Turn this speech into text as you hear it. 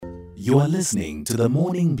You are listening to The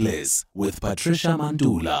Morning Bliss with Patricia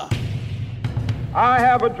Mandula. I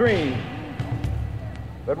have a dream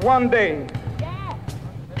that one day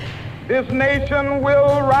this nation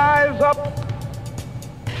will rise up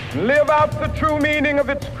and live out the true meaning of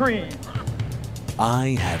its creed.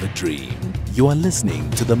 I have a dream. You are listening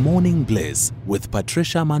to The Morning Bliss with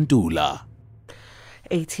Patricia Mandula.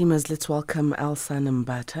 A-teamers, let's welcome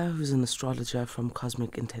Mbhatha, who's an astrologer from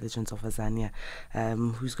Cosmic Intelligence of Azania,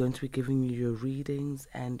 who's going to be giving you your readings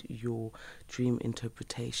and your dream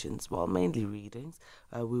interpretations. Well, mainly readings.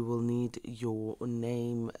 We will need your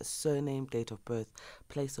name, surname, date of birth,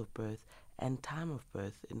 place of birth, and time of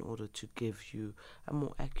birth in order to give you a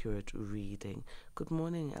more accurate reading. Good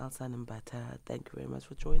morning, Mbhatha. Thank you very much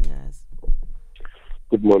for joining us.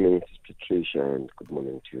 Good morning, Patricia, and good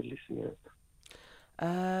morning to your listeners.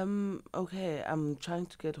 Okay, I'm trying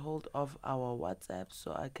to get hold of our WhatsApp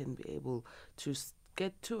so I can be able to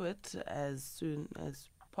get to it as soon as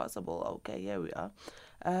possible. Okay, here we are.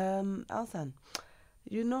 Alsan,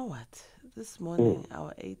 you know what? This morning,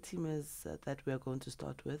 our A-teamers that we're going to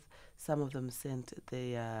start with, some of them sent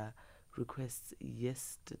their requests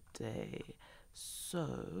yesterday.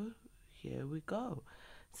 So, here we go.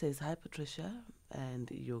 It says, hi Patricia and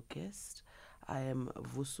your guest. I am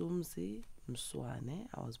Vusumzi Mswane.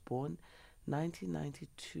 I was born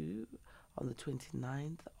 1992 on the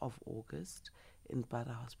 29th of August in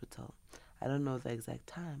Mbhatha Hospital. I don't know the exact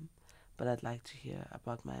time, but I'd like to hear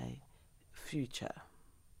about my future.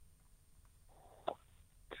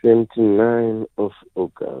 29th of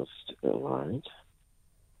August, right?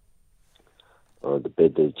 Oh, the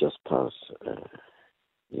birthday just passed.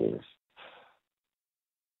 Yes.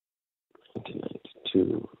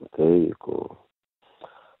 1992. There you go.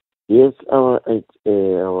 Yes, our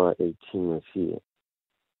 18 is here.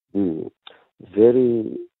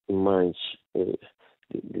 Very much.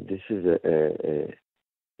 This is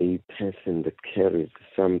a person that carries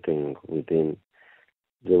something within.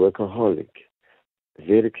 The workaholic,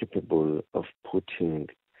 very capable of putting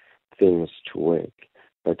things to work,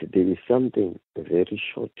 but there is something very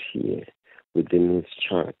short here within his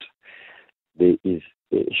chart. There is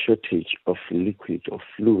a shortage of liquid or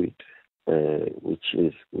fluid, which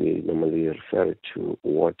is, we normally refer to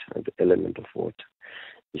water, the element of water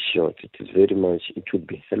is short. It is very much, it would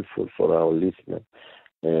be helpful for our listener,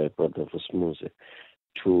 Brother Vosmose,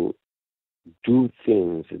 to do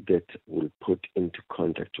things that will put into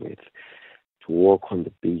contact with, to walk on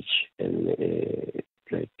the beach and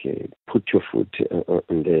put your foot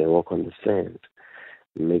on the walk on the sand.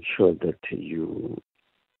 Make sure that you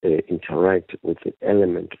interact with the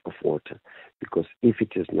element of water, because if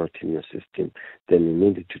it is not in your system, then you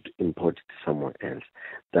need to import it somewhere else.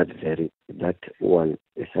 That one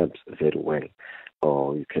helps very well.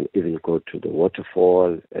 Or you can even go to the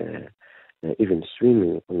waterfall, even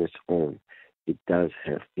swimming on its own. It does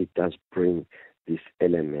bring this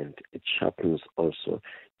element. It sharpens also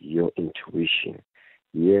your intuition.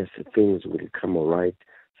 Yes, things will come all right.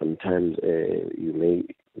 Sometimes you may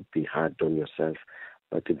be hard on yourself,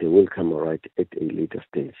 but they will come all right at a later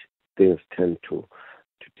stage. Things tend to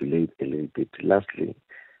delay a little bit. Lastly,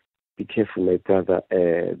 be careful, my brother,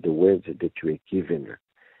 the words that you are given.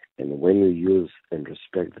 And when you use and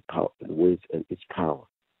respect the power, the words and its power,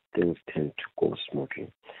 things tend to go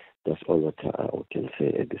smoothly. That's all that I can say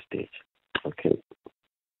at this stage. Okay.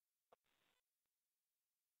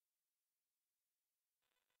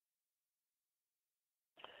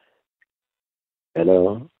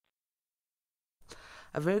 Hello?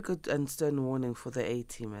 A very good and stern warning for the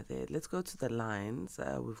A-teamer there. Let's go to the lines.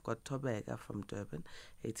 We've got Tobeka from Durban.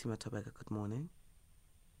 A-teamer Tobeka, good morning.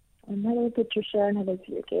 Hello, Patricia, and hello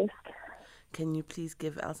to your guest. Can you please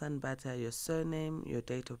give Mbhatha your surname, your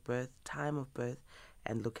date of birth, time of birth,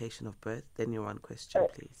 and location of birth? Then your one question,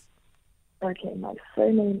 please. Okay, my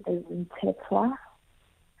surname is Mbhatha.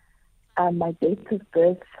 My date of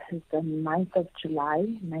birth is the 9th of July,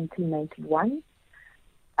 1991.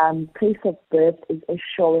 Place of birth is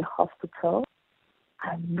Eshowe Hospital.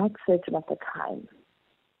 I'm not certain of the time.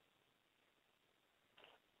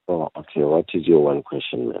 Oh, okay. What is your one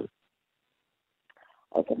question, ma'am?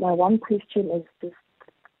 Okay, my one question is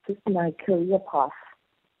just my career path,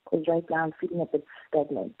 because right now I'm feeling a bit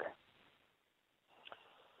stagnant.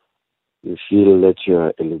 You feel that you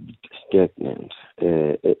are a little bit stagnant.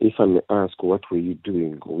 If I may ask, what were you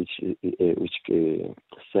doing? Which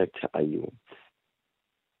sector are you?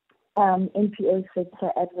 NPO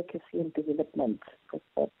sector, advocacy and development. That's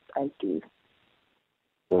what I do.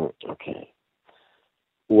 Okay.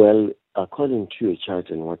 Well, according to your chart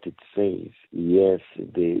and what it says, yes,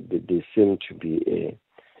 there seem to be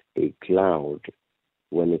a cloud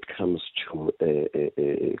when it comes to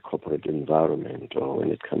a corporate environment, or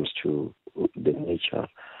when it comes to the nature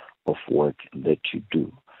of work that you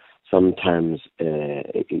do. Sometimes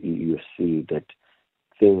you see that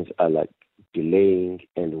things are like delaying,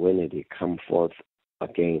 and when they come forth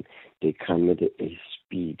again, they come at a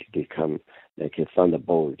speed. They come like a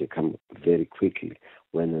thunderbolt. They come very quickly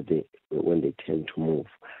when they tend to move.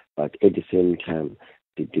 But at the same time,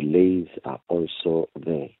 the delays are also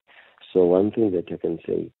there. So one thing that I can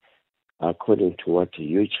say, according to what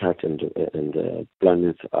your chart and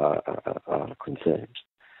planets are concerned,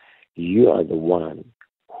 you are the one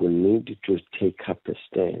who need to take up a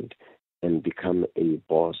stand and become a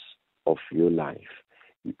boss of your life.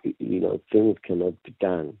 Things cannot be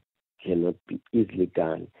done, cannot be easily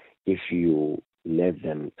done if you let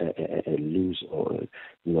them loose or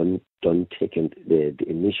don't take the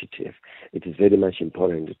initiative. It is very much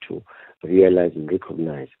important to realize and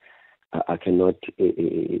recognize I cannot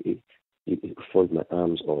fold my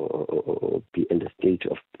arms or be in the state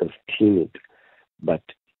of timid. But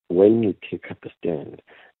when you take up a stand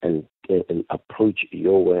and approach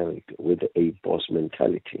your world with a boss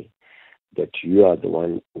mentality, that you are the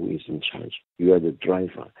one who is in charge, you are the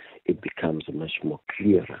driver, it becomes much more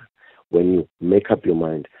clearer. When you make up your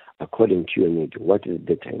mind according to your need, what is it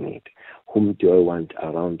that I need? Whom do I want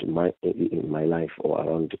around in my life or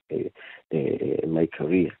around my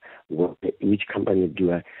career? Which company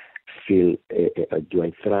do I feel do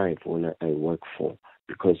I thrive when I work for?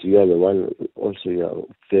 Because you are the one. Also, you are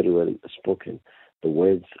very well spoken. The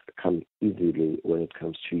words come easily when it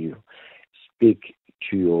comes to you. Speak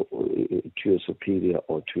to your superior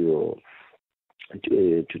or to your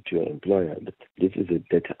employer. This is it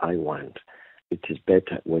that I want. It is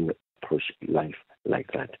better when you approach life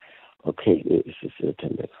like that. Okay, this is your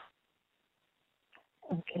tender.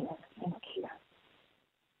 Okay, thank you.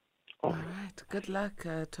 All right. Good luck,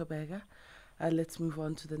 Tobega. Let's move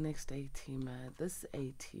on to the next A-teamer. This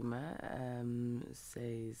A-teamer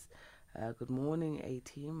says, good morning,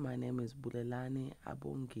 A-team. My name is Bulelani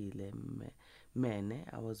Abongile Mene.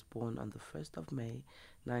 I was born on the 1st of May,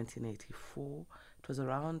 1984. It was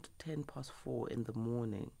around 4:10 in the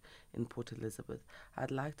morning in Port Elizabeth.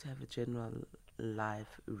 I'd like to have a general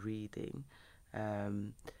life reading.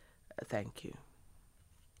 Thank you.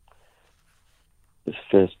 The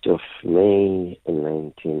 1st of May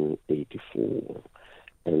 1984.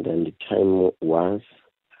 And then the time was?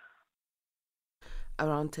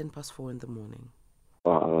 Around 4:10 in the morning.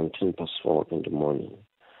 Around 4:10 in the morning.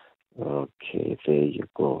 Okay, there you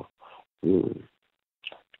go.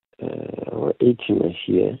 Our 18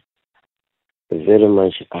 here very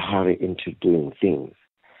much a hurry into doing things.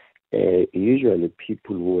 Usually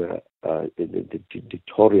people who are the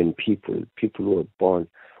Taurian people who are born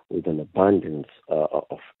with an abundance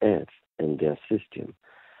of earth in their system,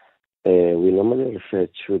 we normally refer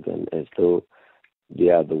to them as though they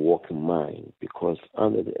are the walking mind, because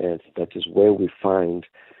under the earth, that is where we find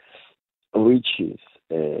riches.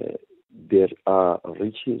 There are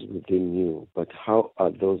riches within you, but how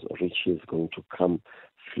are those riches going to come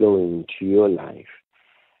flowing into your life?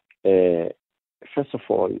 First of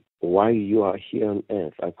all, why you are here on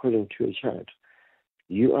earth, according to your chart,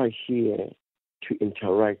 you are here to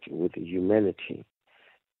interact with humanity.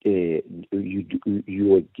 You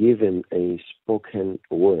were given a spoken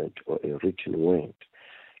word or a written word.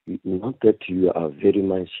 Not that you are very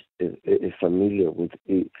much familiar with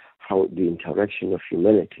how the interaction of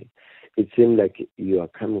humanity. It seems like you are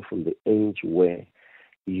coming from the age where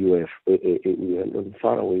you are in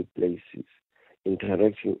faraway places,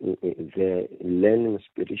 interacting there, learning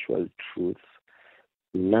spiritual truths.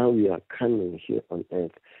 Now you are coming here on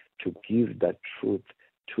earth to give that truth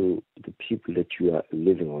to the people that you are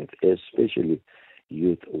living with, especially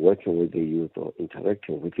youth, working with the youth or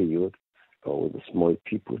interacting with the youth or with the small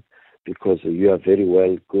people, because you are very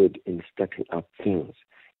well good in starting up things.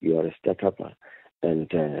 You are a start-upper, and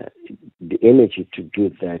the energy to do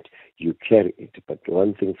that, you carry it. But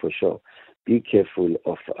one thing for sure, be careful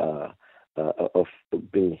of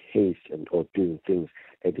being hasty or doing things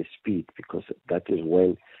at a speed, because that is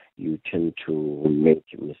when you tend to make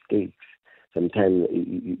mistakes. Sometimes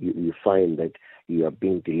you find that you are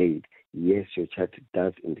being delayed. Yes, your chart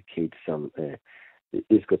does indicate some.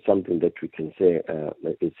 It's got something that we can say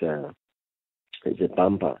it's a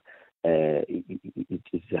bumper. It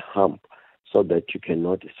is a hump, so that you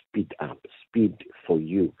cannot speed up. Speed for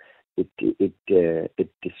you, it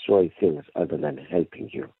destroys things other than helping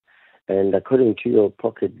you. And according to your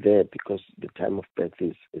pocket there, because the time of birth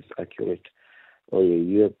is accurate,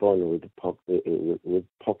 you are born with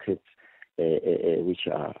pockets which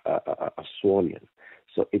are swollen.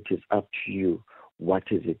 So it is up to you what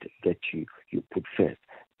is it that you put first.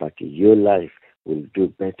 But your life will do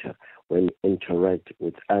better when you interact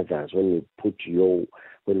with others, when you put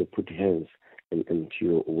hands into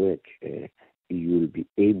your work. You will be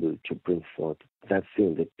able to bring forth that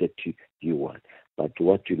thing that you want. But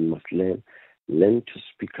what you must learn to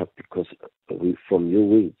speak up, because from your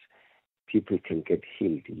words, people can get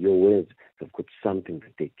healed. Your words have got something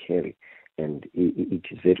that they carry, and it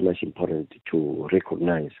is very much important to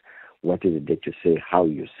recognize what is it that you say, how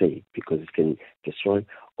you say it, because it can destroy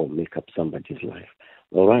or make up somebody's life.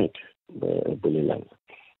 All right, Bulilang.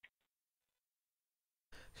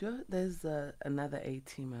 Sure, there's another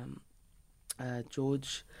A-teamer,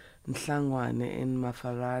 George Nhlangwane in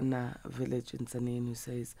Mafarana village in Azania, who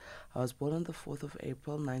says, I was born on the 4th of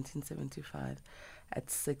April 1975 at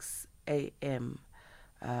 6 a.m.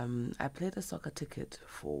 I played a soccer ticket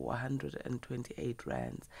for 128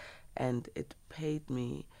 rands and it paid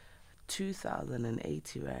me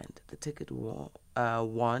 2,080 rand. The ticket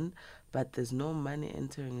won, but there's no money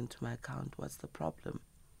entering into my account. What's the problem?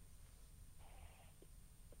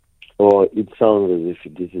 Or it sounds as if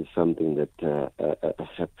this is something that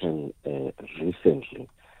happened recently,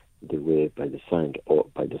 the way by the sound of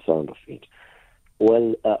it.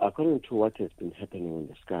 Well, according to what has been happening in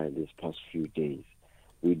the sky these past few days,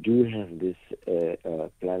 we do have this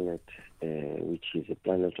planet, which is a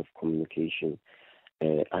planet of communication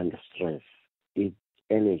under stress. Its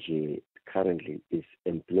energy currently is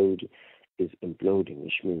imploding,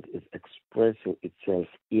 which means it's expressing itself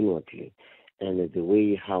inwardly. And the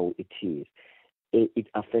way how it is, it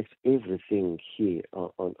affects everything here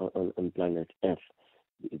on planet Earth,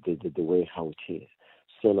 the way how it is.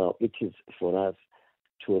 So now it is for us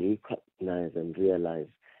to recognize and realize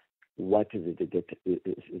what is it that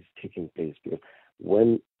is taking place. Because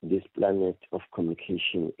when this planet of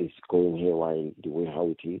communication is going haywire the way how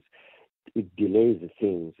it is, it delays the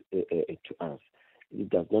things to us. It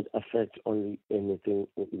does not affect only anything,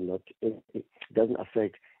 it doesn't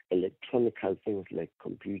affect electronical things like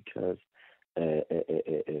computers,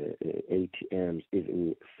 ATMs,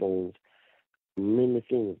 even phones, many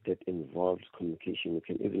things that involves communication. You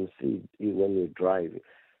can even see when you drive.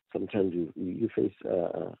 Sometimes you face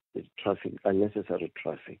traffic, unnecessary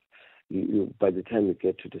traffic. You by the time you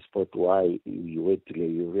get to the spot why you wait delay,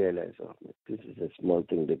 you realize, oh, this is a small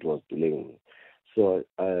thing that was delaying me. So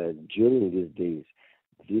during these days,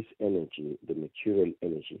 this energy, the material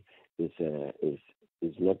energy, is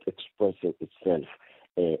not expressing itself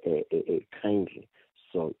kindly.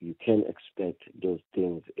 So you can expect those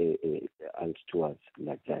things to us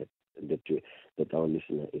like that our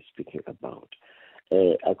listener is speaking about.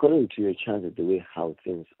 According to your chart, the way how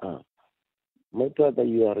things are, my brother,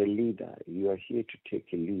 you are a leader. You are here to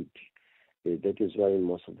take a lead. That is why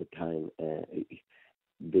most of the time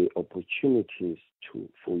the opportunities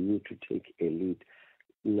for you to take a lead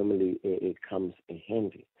normally it comes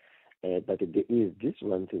handy. But there is this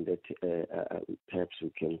one thing that perhaps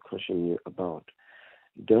we can caution you about.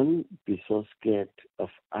 Don't be so scared of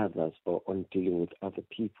others or on dealing with other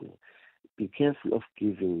people. Be careful of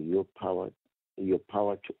giving your power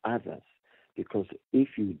to others, because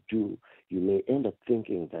if you do, you may end up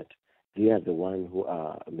thinking that they are the one who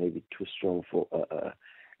are maybe too strong for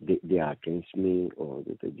they are against me, or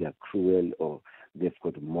they are cruel, or they've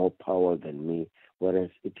got more power than me. Whereas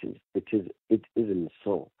it isn't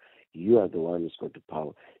so. You are the one who's got the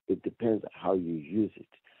power. It depends how you use it.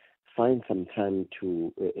 Find some time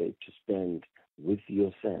to spend with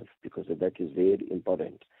yourself, because that is very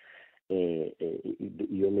important.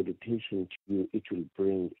 Your meditation, it will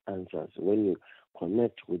bring answers. When you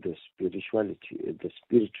connect with the spirituality, the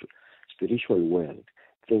spiritual world,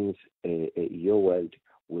 things, your world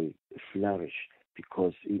will flourish,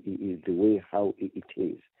 because it is the way how it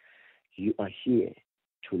is. You are here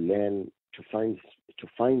to learn, to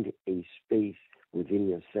find a space within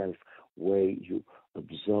yourself where you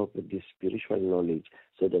absorb this spiritual knowledge,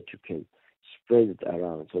 so that you can spread it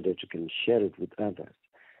around, so that you can share it with others.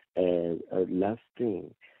 And last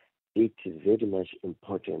thing, it is very much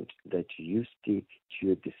important that you stick to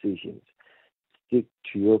your decisions, stick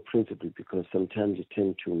to your principle, because sometimes you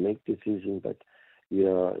tend to make decisions, but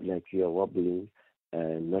you're wobbling,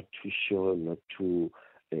 not too sure, not too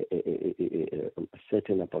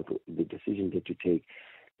certain about the decision that you take.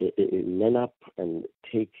 Man up and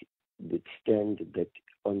take the stand that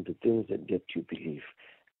on the things that you believe.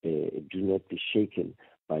 Do not be shaken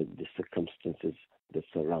by the circumstances that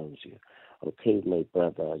surrounds you. Okay, my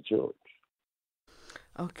brother George.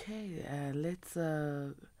 Okay, let's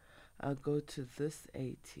go to this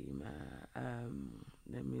A-team.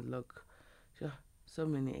 Let me look. Sure, so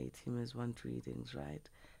many A-teamers want readings, right?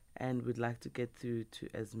 and we'd like to get through to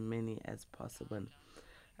as many as possible.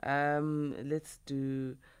 Let's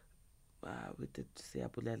do. We did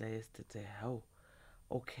Siabulela yesterday. Oh,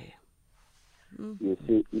 okay. You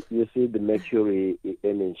see the Mercury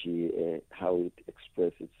energy, how it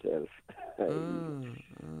expresses itself.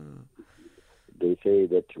 They say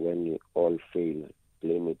that when you all fail,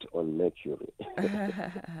 blame it on Mercury.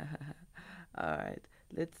 All right,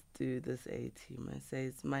 let's do this A team. It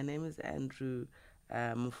says, my name is Andrew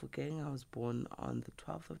Mufukeng. I was born on the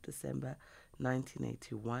 12th of December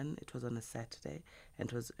 1981. It was on a Saturday and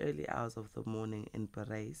it was early hours of the morning in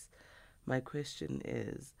Paris. My question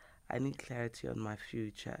is, I need clarity on my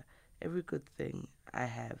future. Every good thing I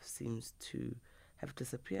have seems to have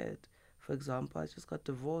disappeared. For example, I just got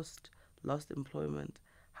divorced, lost employment.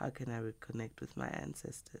 How can I reconnect with my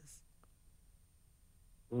ancestors?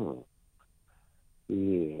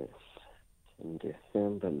 Yes, in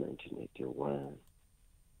December 1981.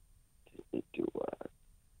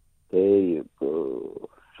 There you go.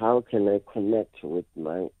 How can I connect with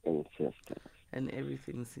my ancestors? And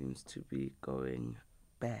everything seems to be going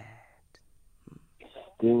bad.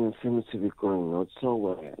 Things seem to be going not so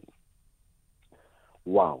well.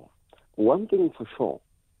 Wow. One thing for sure,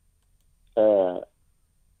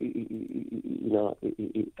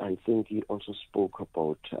 I think he also spoke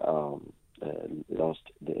about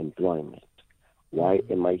lost the employment. Why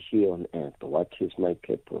am I here on earth? What is my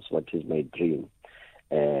purpose? What is my dream?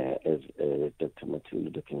 As Dr. Martin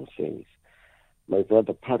Luther King says. My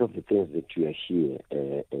brother, part of the things that you are here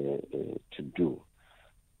to do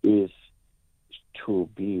is to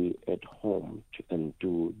be at home and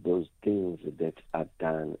do those things that are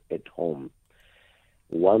done at home.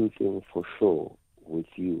 One thing for sure with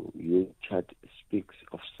you, your chat speaks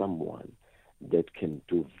of someone that can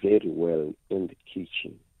do very well in the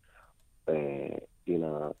kitchen.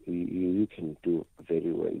 You can do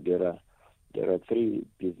very well. There are three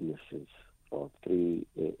businesses or three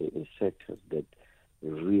sectors that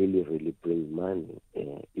really, really bring money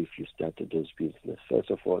if you started those businesses.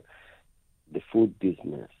 First of all, the food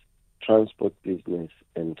business, transport business,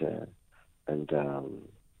 and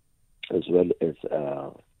as well as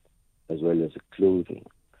clothing.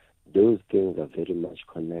 Those things are very much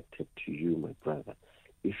connected to you, my brother.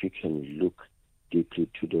 If you can look deeply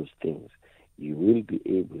to those things, you will be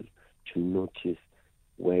able to notice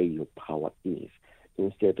where your power is.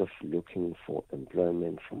 Instead of looking for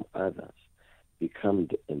employment from others, become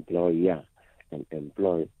the employer and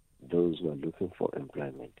employ those who are looking for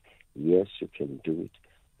employment. Yes, you can do it.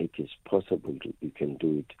 It is possible you can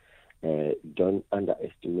do it. Don't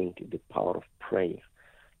underestimate the power of prayer.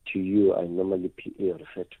 To you, I normally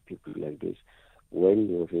refer to people like this. When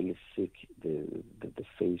you really seek the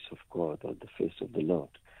face of God or the face of the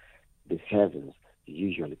Lord, the heavens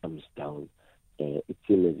usually comes down. It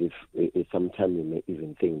seems as if sometimes you may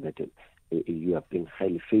even think that you are being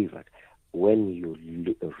highly favored. When you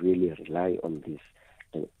really rely on this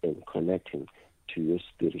and connecting to your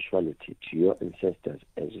spirituality, to your ancestors,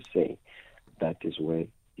 as you say, that is where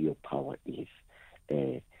your power is.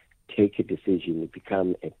 Take a decision,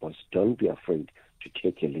 become a boss. Don't be afraid to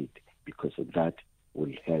take a lead, because that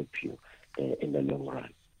will help you in the long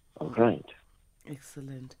run. All right.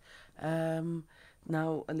 Excellent.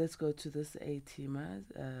 Now let's go to this A-teamer,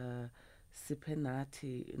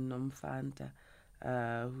 Sipenati Nomfanta,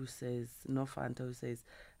 who says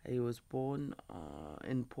he was born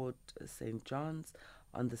in Port St. John's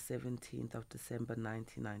on the 17th of December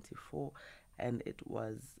 1994, and it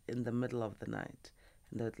was in the middle of the night,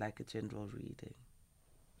 and they'd like a general reading.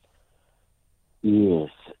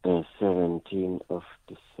 Yes, 17th of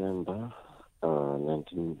December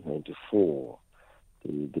 1994.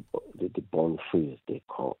 The born freeze we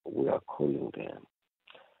are calling them.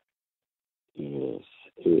 Yes,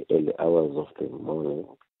 early hours of the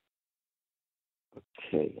morning.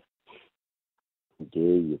 Okay, there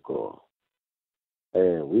you go.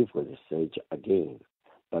 We've got a search again,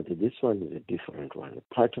 but this one is a different one.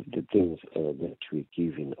 Part of the things that we're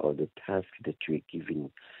given, or the task that we're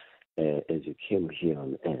given as you came here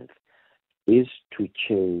on earth, is to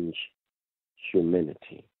change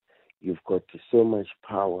humanity. You've got so much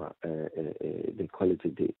power, they call it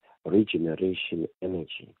the regeneration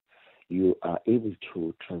energy. You are able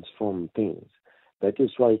to transform things. That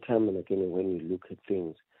is why time and again when you look at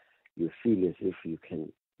things, you feel as if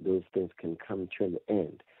those things can come to an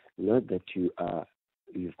end. Not that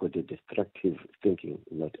you've got a destructive thinking,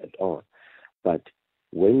 not at all. But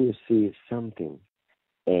when you see something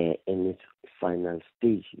in its final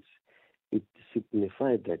stages, it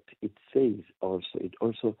signifies that it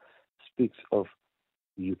also speaks of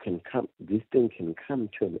this thing can come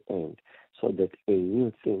to an end, so that a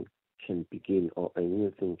new thing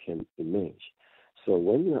can emerge. So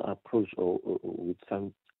when you approach or with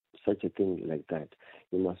such a thing like that,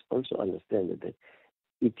 you must also understand that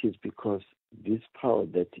it is because this power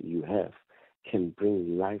that you have can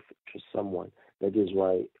bring life to someone. That is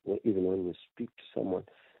why even when you speak to someone,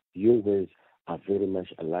 your words are very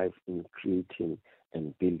much alive in creating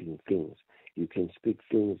and building things. You can speak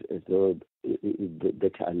things as though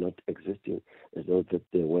that are not existing, as though that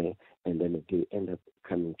they were, and then they end up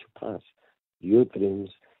coming to pass. Your dreams,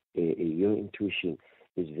 your intuition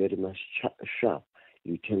is very much sharp.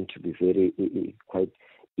 You tend to be very quite.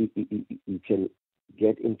 You can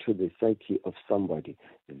get into the psyche of somebody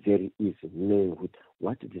very easily, knowing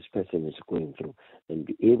what this person is going through, and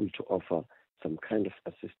be able to offer some kind of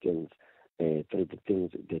assistance through the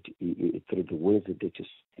things that through the words that you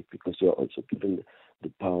speak, because you are also given the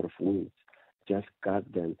power of words. Just guard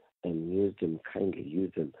them and use them kindly,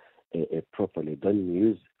 use them properly. Don't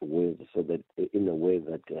use words so that in a way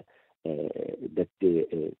that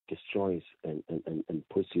destroys and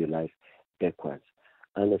puts your life backwards.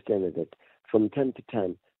 Understand that from time to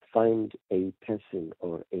time, find a person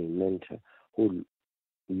or a mentor who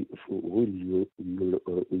you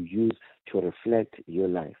use to reflect your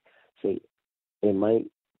life. Say, am I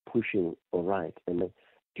pushing all right?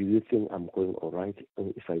 Do you think I'm going all right?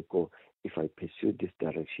 If I pursue this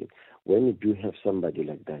direction, when you do have somebody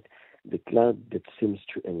like that, the cloud that seems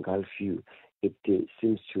to engulf you, it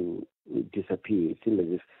seems to disappear. It seems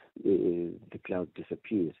as if the cloud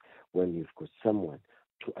disappears when you've got someone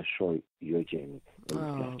to assure your journey.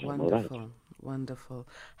 Oh, wonderful, wonderful.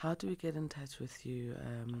 How do we get in touch with you,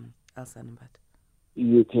 Azania Mbhatha?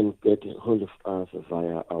 You can get a hold of us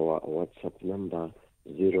via our WhatsApp number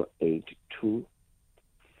 082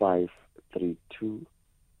 532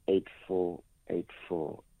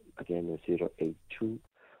 8484. Again, 082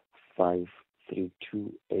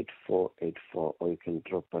 532 8484. Or you can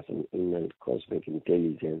drop us an email,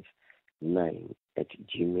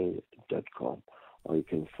 cosmicintelligence9@gmail.com. Or you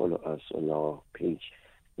can follow us on our page,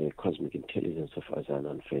 Cosmic Intelligence of Azania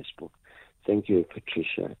on Facebook. Thank you,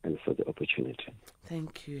 Patricia, and for the opportunity.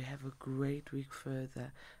 Thank you. Have a great week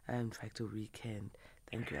further. In fact, a weekend.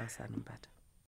 Thank you, Azania Mbhatha.